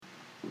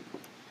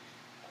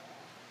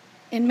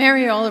In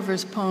Mary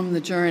Oliver's poem, The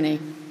Journey,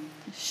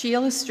 she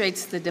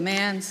illustrates the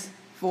demands,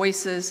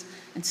 voices,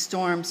 and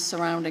storms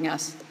surrounding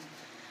us.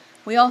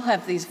 We all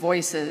have these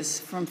voices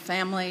from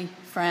family,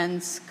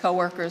 friends,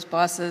 coworkers,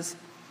 bosses,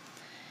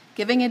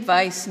 giving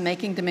advice,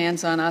 making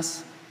demands on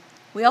us.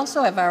 We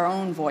also have our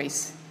own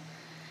voice,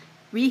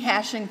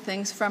 rehashing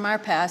things from our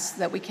past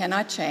that we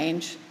cannot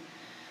change,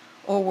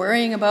 or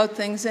worrying about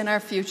things in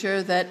our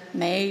future that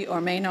may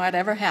or may not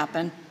ever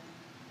happen.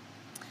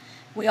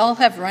 We all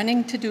have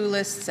running to-do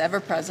lists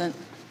ever present.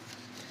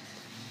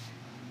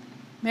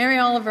 Mary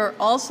Oliver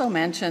also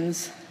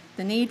mentions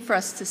the need for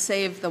us to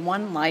save the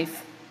one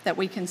life that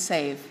we can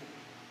save,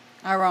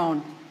 our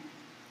own.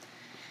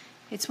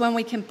 It's when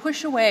we can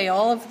push away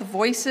all of the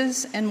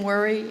voices and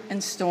worry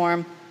and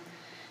storm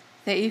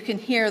that you can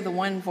hear the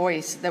one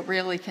voice that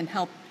really can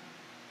help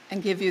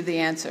and give you the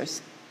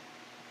answers.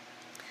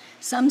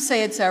 Some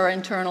say it's our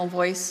internal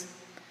voice.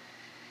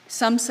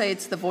 Some say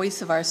it's the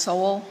voice of our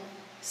soul.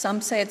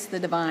 Some say it's the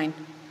divine.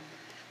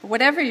 But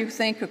whatever you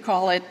think or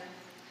call it,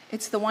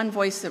 it's the one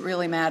voice that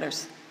really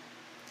matters.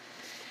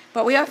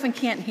 But we often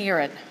can't hear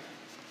it.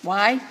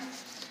 Why?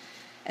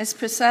 As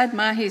Prasad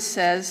Mahi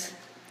says,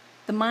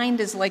 the mind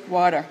is like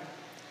water.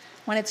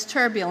 When it's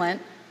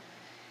turbulent,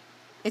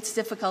 it's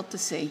difficult to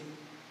see.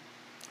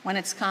 When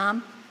it's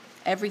calm,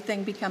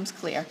 everything becomes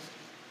clear.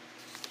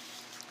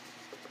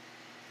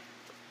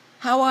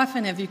 How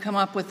often have you come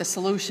up with a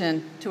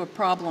solution to a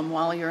problem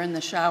while you're in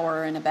the shower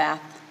or in a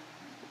bath?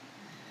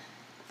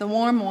 The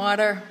warm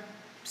water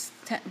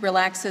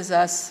relaxes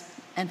us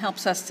and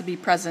helps us to be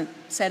present,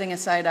 setting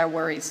aside our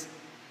worries.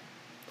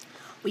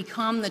 We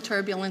calm the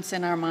turbulence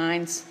in our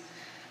minds,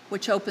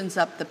 which opens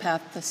up the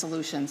path to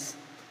solutions.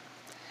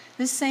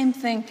 This same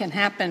thing can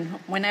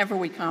happen whenever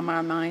we calm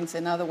our minds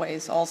in other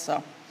ways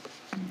also.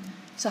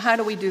 So how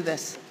do we do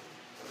this?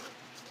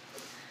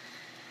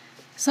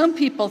 Some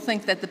people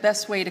think that the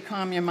best way to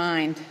calm your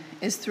mind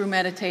is through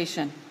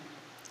meditation.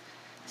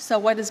 So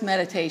what is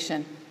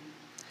meditation?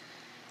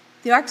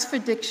 The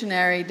Oxford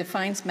Dictionary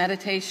defines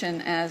meditation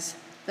as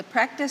the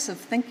practice of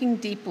thinking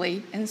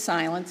deeply in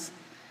silence,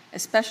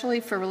 especially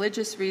for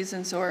religious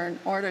reasons or in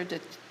order to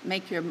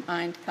make your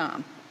mind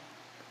calm.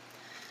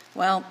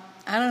 Well,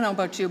 I don't know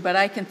about you, but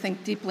I can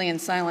think deeply in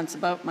silence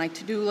about my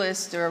to-do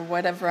list or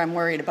whatever I'm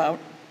worried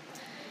about.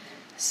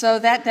 So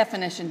that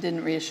definition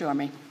didn't reassure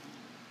me.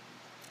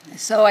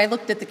 So I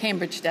looked at the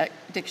Cambridge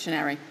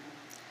Dictionary,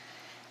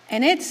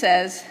 and it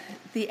says,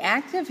 the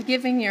act of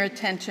giving your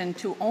attention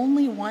to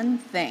only one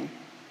thing,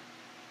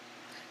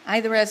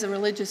 either as a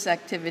religious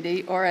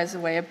activity or as a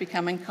way of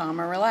becoming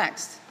calm or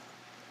relaxed.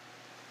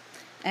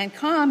 And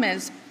calm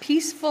is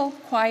peaceful,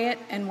 quiet,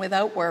 and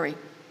without worry.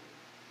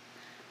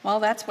 Well,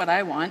 that's what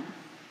I want.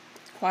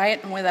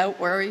 Quiet and without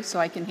worry so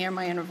I can hear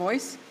my inner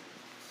voice.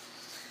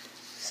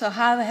 So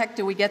how the heck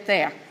do we get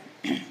there?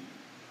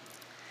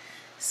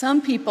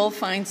 Some people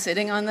find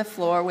sitting on the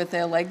floor with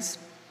their legs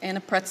in a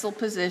pretzel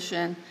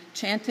position,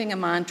 chanting a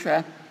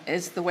mantra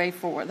is the way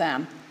for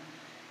them.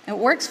 It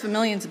works for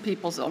millions of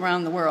people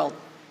around the world.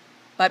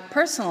 But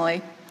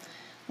personally,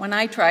 when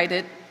I tried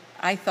it,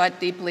 I thought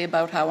deeply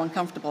about how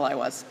uncomfortable I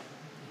was.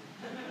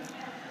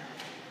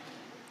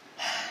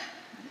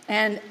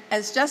 And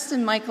as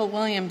Justin Michael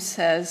Williams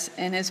says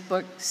in his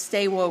book,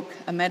 Stay Woke,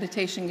 A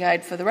Meditation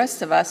Guide for the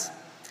Rest of Us,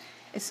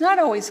 it's not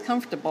always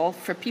comfortable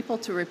for people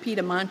to repeat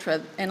a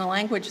mantra in a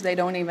language they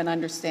don't even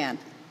understand.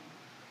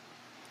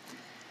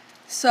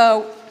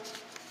 So,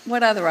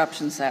 what other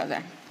options are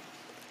there?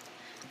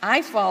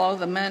 I follow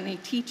the many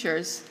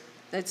teachers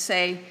that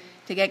say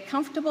to get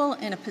comfortable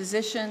in a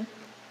position,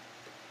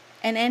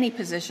 and any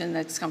position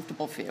that's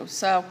comfortable for you.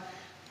 So,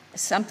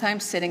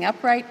 sometimes sitting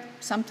upright,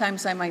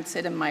 sometimes I might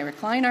sit in my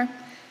recliner,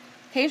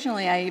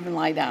 occasionally I even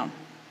lie down.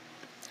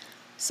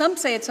 Some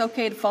say it's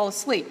okay to fall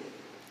asleep.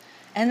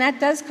 And that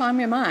does calm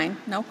your mind,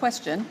 no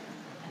question,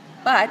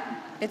 but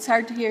it's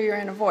hard to hear your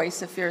inner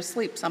voice if you're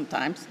asleep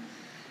sometimes.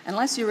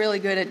 Unless you're really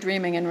good at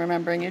dreaming and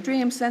remembering your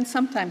dreams, then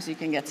sometimes you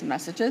can get some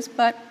messages,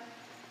 but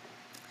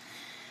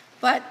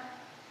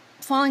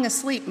falling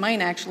asleep might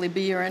actually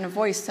be your inner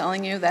voice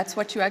telling you that's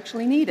what you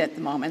actually need at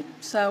the moment,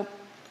 so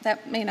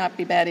that may not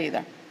be bad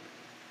either.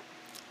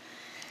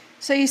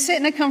 So you sit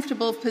in a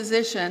comfortable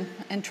position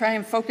and try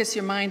and focus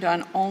your mind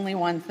on only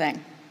one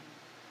thing.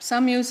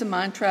 Some use a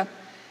mantra,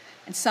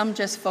 and some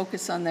just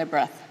focus on their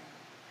breath.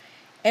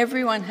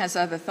 Everyone has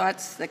other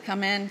thoughts that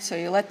come in, so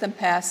you let them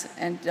pass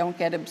and don't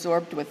get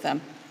absorbed with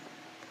them.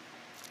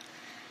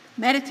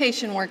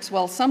 Meditation works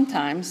well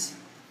sometimes,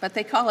 but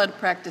they call it a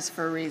practice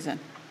for a reason.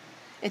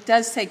 It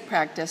does take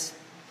practice,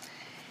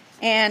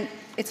 and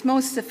it's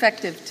most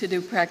effective to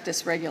do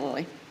practice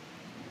regularly.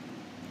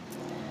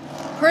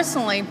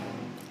 Personally,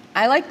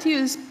 I like to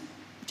use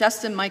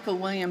Justin Michael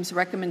Williams'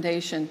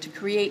 recommendation to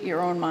create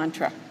your own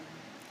mantra.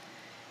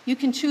 You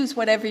can choose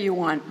whatever you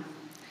want,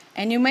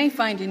 and you may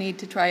find you need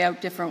to try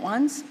out different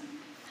ones,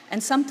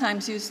 and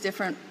sometimes use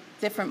different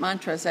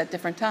mantras at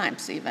different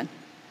times even.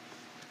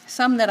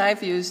 Some that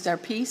I've used are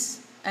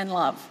peace and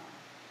love.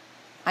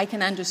 I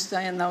can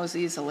understand those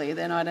easily.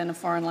 They're not in a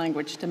foreign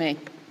language to me.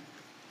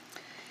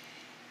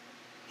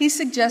 He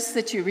suggests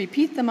that you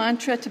repeat the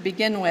mantra to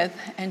begin with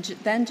and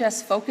then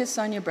just focus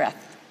on your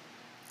breath.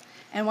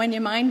 And when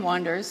your mind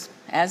wanders,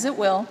 as it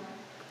will,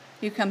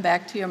 you come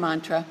back to your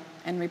mantra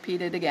and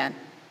repeat it again.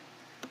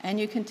 And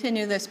you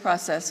continue this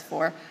process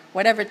for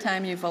whatever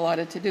time you've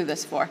allotted to do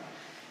this for.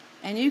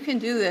 And you can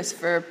do this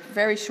for a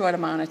very short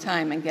amount of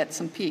time and get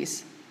some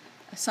peace.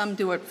 Some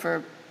do it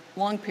for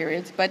long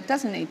periods, but it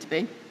doesn't need to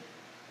be.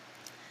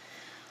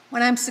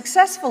 When I'm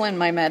successful in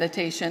my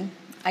meditation,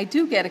 I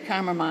do get a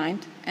calmer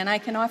mind, and I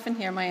can often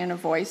hear my inner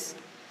voice,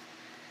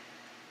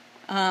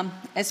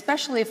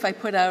 especially if I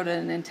put out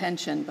an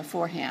intention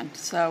beforehand.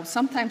 So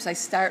sometimes I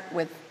start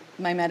with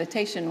my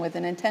meditation with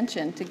an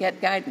intention to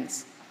get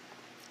guidance.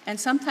 And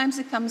sometimes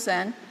it comes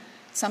then,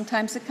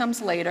 sometimes it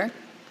comes later,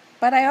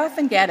 but I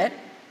often get it.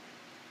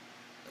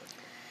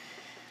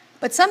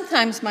 But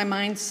sometimes my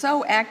mind's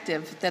so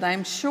active that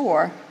I'm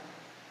sure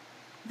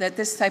that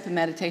this type of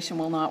meditation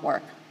will not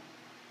work.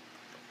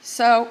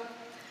 So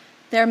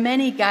there are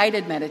many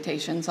guided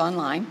meditations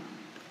online,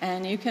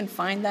 and you can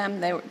find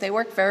them. They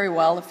work very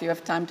well if you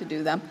have time to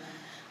do them.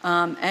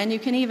 And you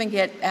can even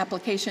get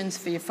applications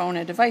for your phone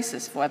or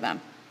devices for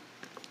them.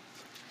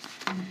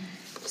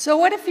 So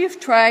what if you've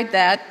tried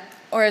that,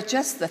 or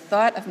just the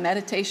thought of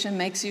meditation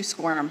makes you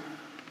squirm?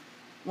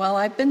 Well,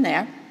 I've been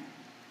there.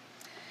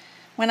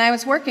 When I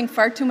was working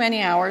far too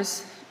many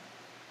hours,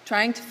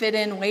 trying to fit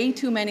in way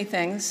too many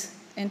things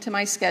into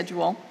my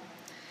schedule,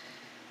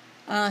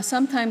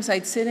 sometimes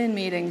I'd sit in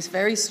meetings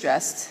very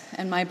stressed,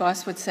 and my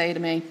boss would say to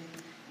me,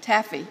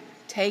 "Taffy,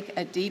 take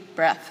a deep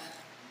breath."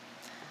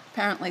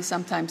 Apparently,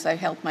 sometimes I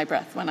held my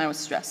breath when I was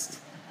stressed.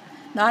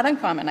 Not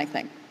uncommon, I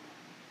think.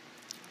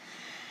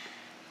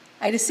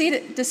 I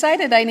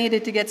decided I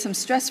needed to get some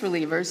stress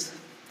relievers,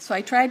 so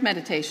I tried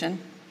meditation.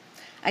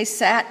 I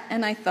sat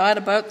and I thought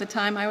about the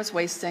time I was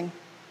wasting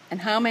and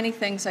how many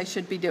things I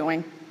should be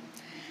doing.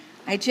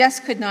 I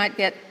just could not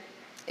get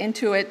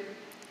into it,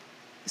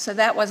 so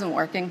that wasn't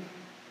working.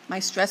 My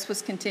stress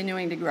was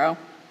continuing to grow.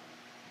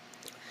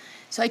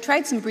 So I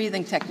tried some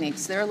breathing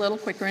techniques. They're a little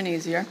quicker and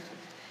easier.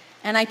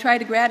 And I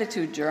tried a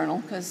gratitude journal,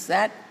 because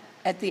that,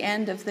 at the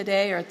end of the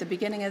day or at the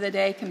beginning of the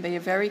day, can be a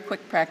very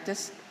quick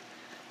practice.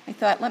 I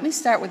thought, let me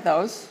start with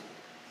those.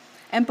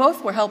 And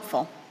both were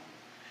helpful.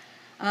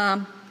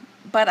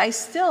 But I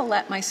still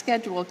let my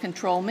schedule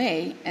control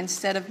me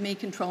instead of me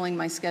controlling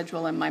my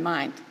schedule in my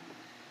mind.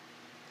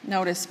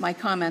 Notice my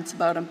comments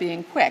about them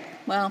being quick.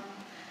 Well,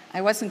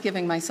 I wasn't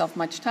giving myself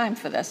much time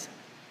for this.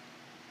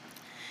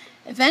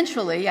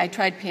 Eventually, I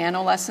tried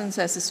piano lessons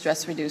as a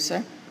stress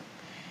reducer.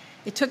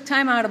 It took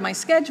time out of my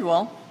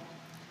schedule,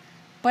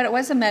 but it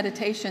was a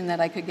meditation that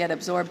I could get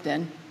absorbed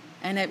in,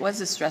 and it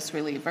was a stress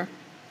reliever.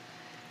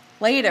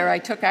 Later, I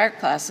took art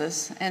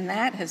classes, and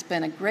that has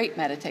been a great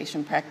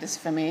meditation practice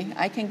for me.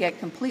 I can get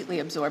completely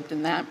absorbed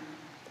in that.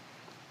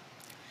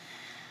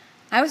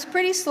 I was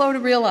pretty slow to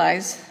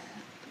realize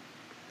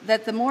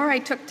that the more I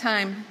took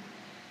time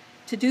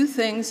to do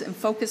things and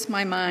focus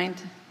my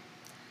mind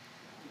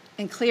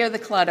and clear the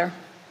clutter,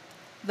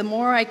 the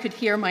more I could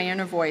hear my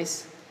inner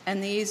voice,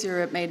 and the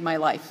easier it made my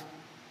life.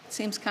 It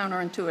seems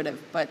counterintuitive,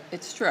 but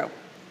it's true.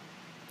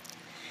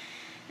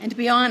 And to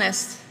be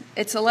honest,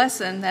 it's a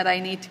lesson that I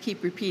need to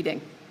keep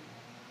repeating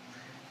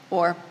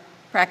or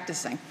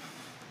practicing.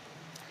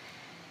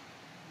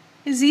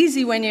 It's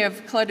easy when you have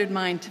a cluttered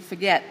mind to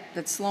forget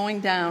that slowing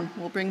down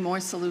will bring more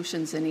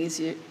solutions and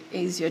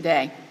easier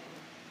day.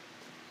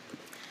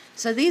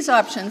 So these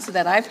options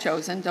that I've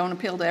chosen don't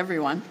appeal to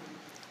everyone.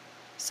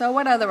 So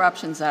what other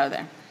options are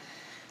there?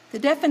 The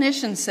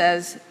definition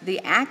says the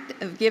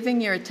act of giving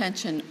your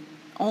attention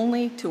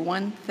only to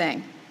one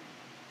thing.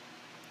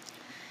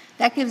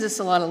 That gives us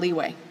a lot of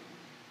leeway.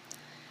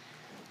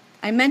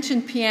 I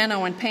mentioned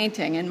piano and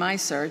painting in my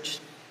search.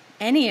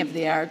 Any of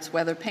the arts,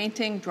 whether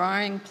painting,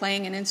 drawing,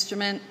 playing an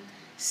instrument,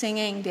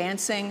 singing,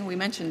 dancing, we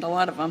mentioned a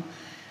lot of them,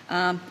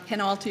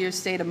 can alter your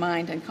state of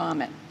mind and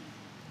calm it.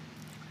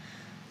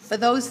 For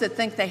those that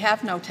think they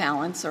have no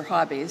talents or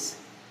hobbies,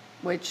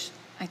 which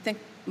I think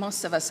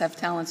most of us have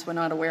talents we're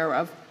not aware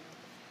of,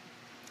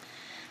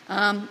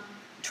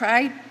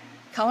 try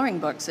coloring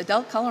books,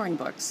 adult coloring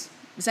books,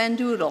 Zen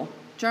doodle,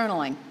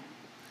 journaling.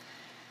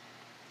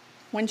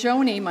 When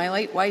Joni, my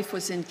late wife,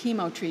 was in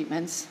chemo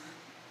treatments,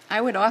 I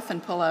would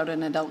often pull out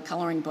an adult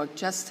coloring book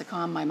just to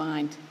calm my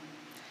mind.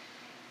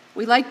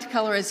 We liked to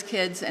color as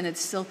kids, and it's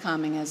still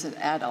calming as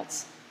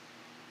adults.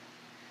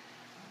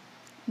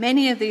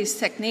 Many of these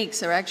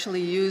techniques are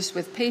actually used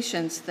with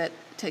patients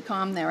to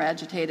calm their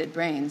agitated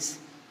brains.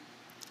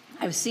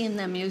 I've seen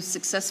them used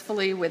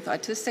successfully with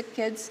autistic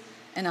kids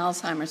and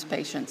Alzheimer's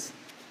patients.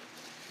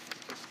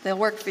 They'll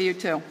work for you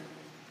too.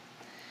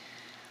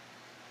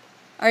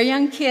 Our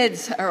young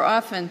kids are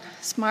often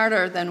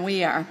smarter than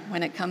we are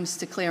when it comes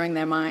to clearing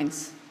their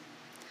minds.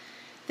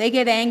 They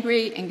get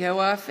angry and go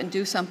off and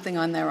do something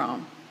on their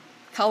own.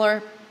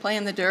 Color, play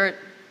in the dirt,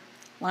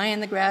 lie in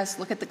the grass,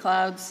 look at the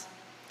clouds,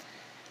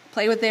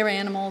 play with their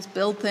animals,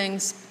 build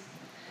things,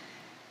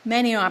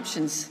 many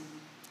options.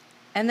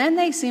 And then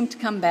they seem to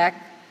come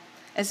back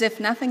as if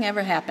nothing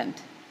ever happened.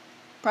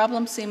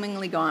 Problem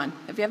seemingly gone.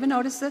 Have you ever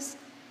noticed this?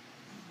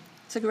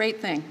 It's a great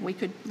thing. We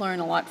could learn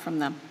a lot from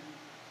them.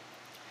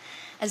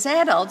 As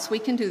adults, we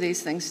can do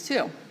these things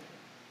too.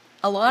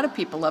 A lot of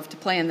people love to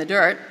play in the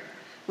dirt.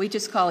 We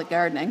just call it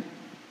gardening.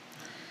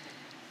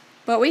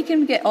 But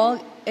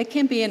it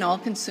can be an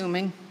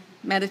all-consuming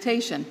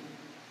meditation.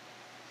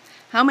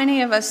 How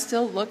many of us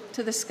still look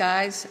to the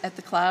skies at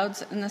the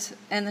clouds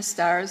and the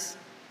stars?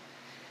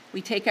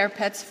 We take our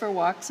pets for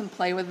walks and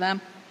play with them.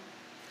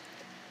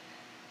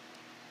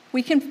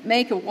 We can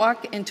make a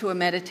walk into a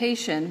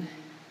meditation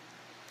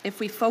if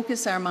we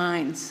focus our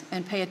minds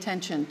and pay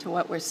attention to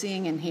what we're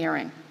seeing and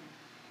hearing.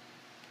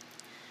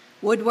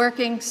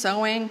 Woodworking,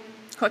 sewing,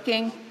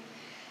 cooking,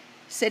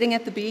 sitting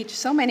at the beach,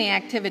 so many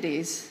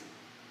activities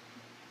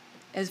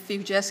if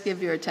you just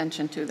give your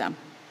attention to them.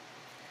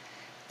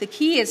 The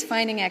key is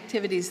finding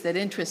activities that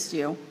interest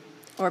you,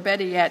 or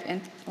better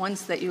yet,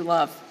 ones that you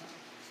love.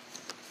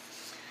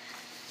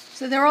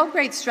 So they're all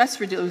great stress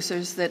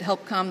reducers that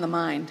help calm the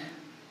mind,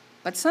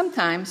 but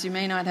sometimes you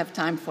may not have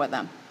time for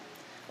them,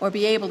 or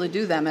be able to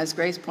do them, as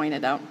Grace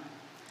pointed out.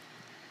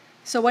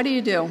 So what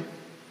do?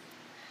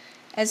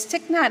 As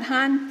Thich Nhat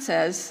Hanh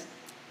says,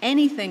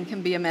 anything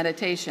can be a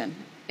meditation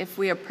if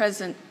we are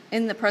present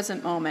in the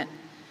present moment,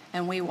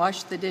 and we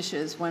wash the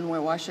dishes when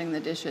we're washing the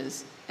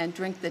dishes, and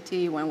drink the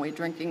tea when we're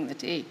drinking the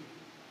tea.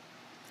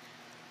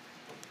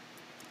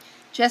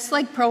 Just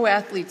like pro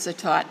athletes are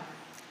taught,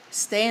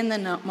 stay in the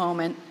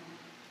moment,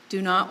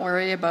 do not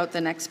worry about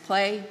the next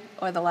play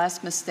or the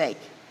last mistake.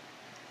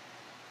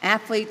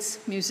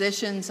 Athletes,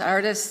 musicians,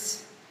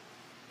 artists,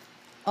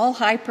 all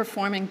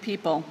high-performing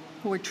people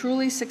who are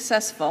truly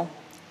successful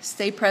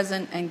stay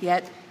present and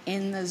get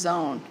in the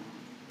zone.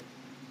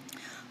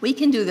 We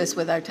can do this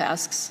with our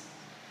tasks.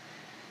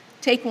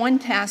 Take one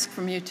task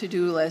from your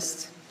to-do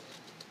list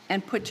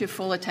and put your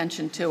full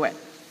attention to it.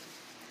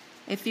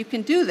 If you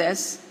can do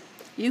this,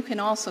 you can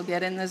also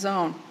get in the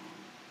zone.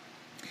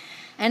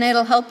 And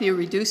it'll help you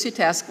reduce your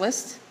task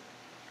list,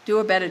 do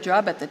a better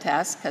job at the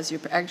task because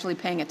you're actually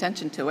paying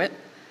attention to it,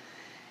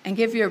 and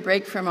give you a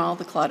break from all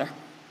the clutter.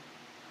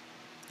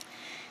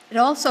 It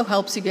also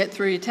helps you get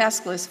through your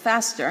task list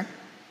faster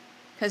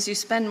because you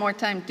spend more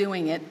time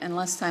doing it and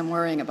less time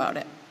worrying about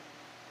it.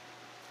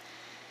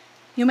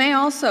 You may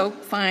also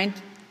find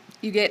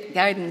you get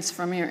guidance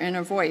from your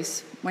inner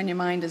voice when your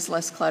mind is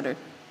less cluttered.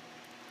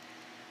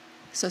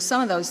 So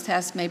some of those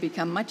tasks may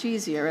become much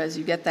easier as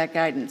you get that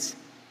guidance.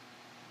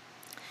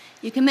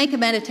 You can make a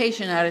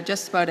meditation out of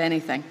just about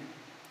anything.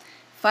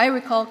 If I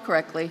recall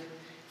correctly,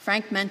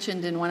 Frank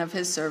mentioned in one of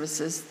his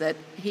services that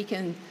he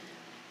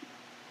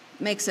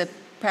makes a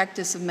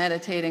practice of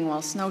meditating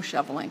while snow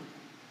shoveling.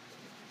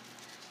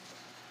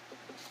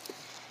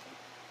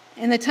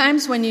 In the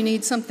times when you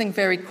need something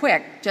very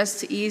quick, just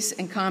to ease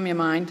and calm your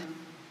mind,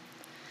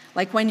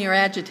 like when you're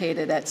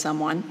agitated at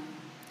someone,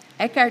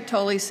 Eckhart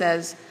Tolle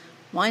says,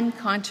 one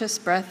conscious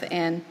breath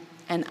in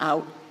and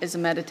out is a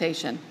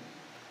meditation.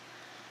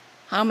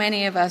 How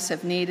many of us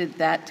have needed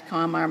that to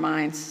calm our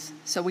minds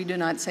so we do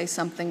not say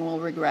something we'll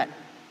regret?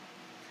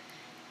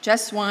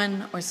 Just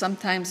one or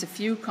sometimes a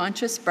few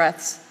conscious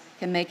breaths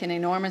can make an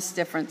enormous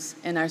difference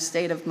in our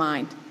state of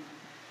mind.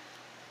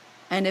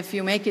 And if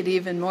you make it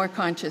even more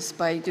conscious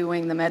by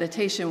doing the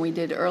meditation we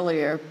did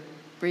earlier,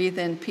 breathe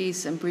in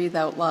peace and breathe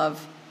out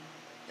love,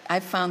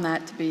 I've found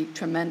that to be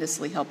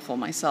tremendously helpful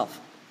myself.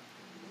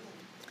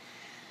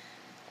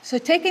 So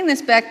taking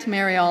this back to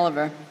Mary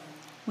Oliver,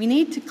 we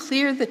need to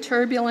clear the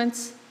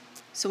turbulence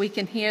so we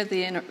can hear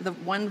the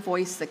one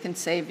voice that can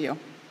save you.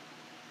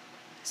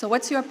 So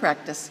what's your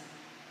practice?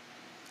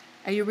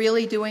 Are you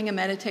really doing a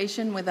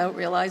meditation without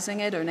realizing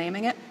it or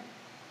naming it?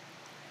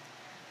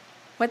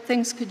 What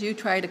things could you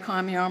try to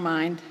calm your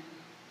mind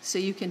so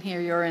you can hear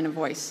your inner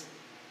voice?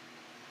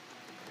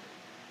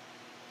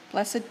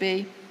 Blessed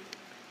be,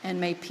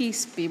 and may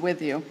peace be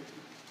with you.